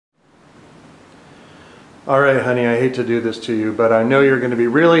All right, honey, I hate to do this to you, but I know you're going to be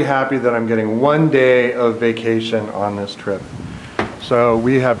really happy that I'm getting 1 day of vacation on this trip. So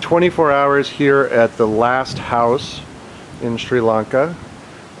we have 24 hours here at the last house in Sri Lanka.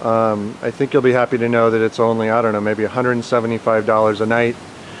 I think you'll be happy to know that it's only, I don't know, maybe $175 a night,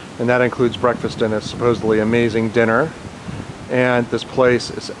 and that includes breakfast and a supposedly amazing dinner. And this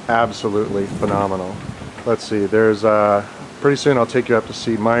place is absolutely phenomenal. Let's see, there's pretty soon I'll take you up to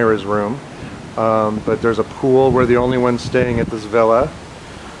see Myra's room. But there's a pool. We're the only ones staying at this villa.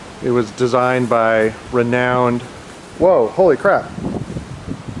 It was designed by renowned... Whoa, holy crap.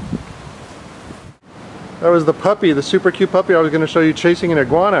 That was the puppy, the super cute puppy I was going to show you chasing an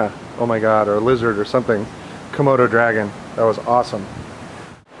iguana. Oh my god, or a lizard or something. Komodo dragon. That was awesome.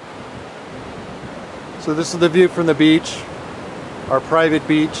 So this is the view from the beach. Our private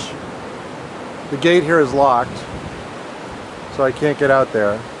beach. The gate here is locked, so I can't get out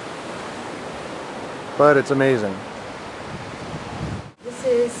there. But it's amazing. This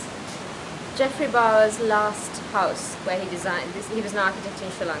is Geoffrey Bawa's last house where he designed this. He was an architect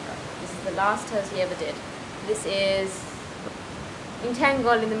in Sri Lanka. This is the last house he ever did. This is in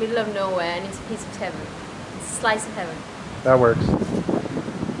Tangalle, in the middle of nowhere, and it's a piece of heaven. It's a slice of heaven. That works.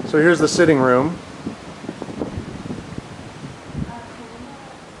 So here's the sitting room.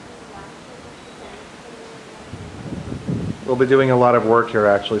 We'll be doing a lot of work here,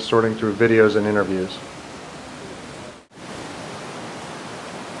 actually, sorting through videos and interviews.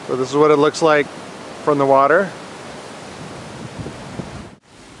 So this is what it looks like from the water.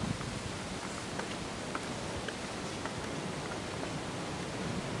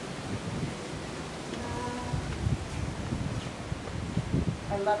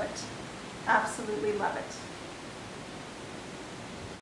 I love it. Absolutely love it.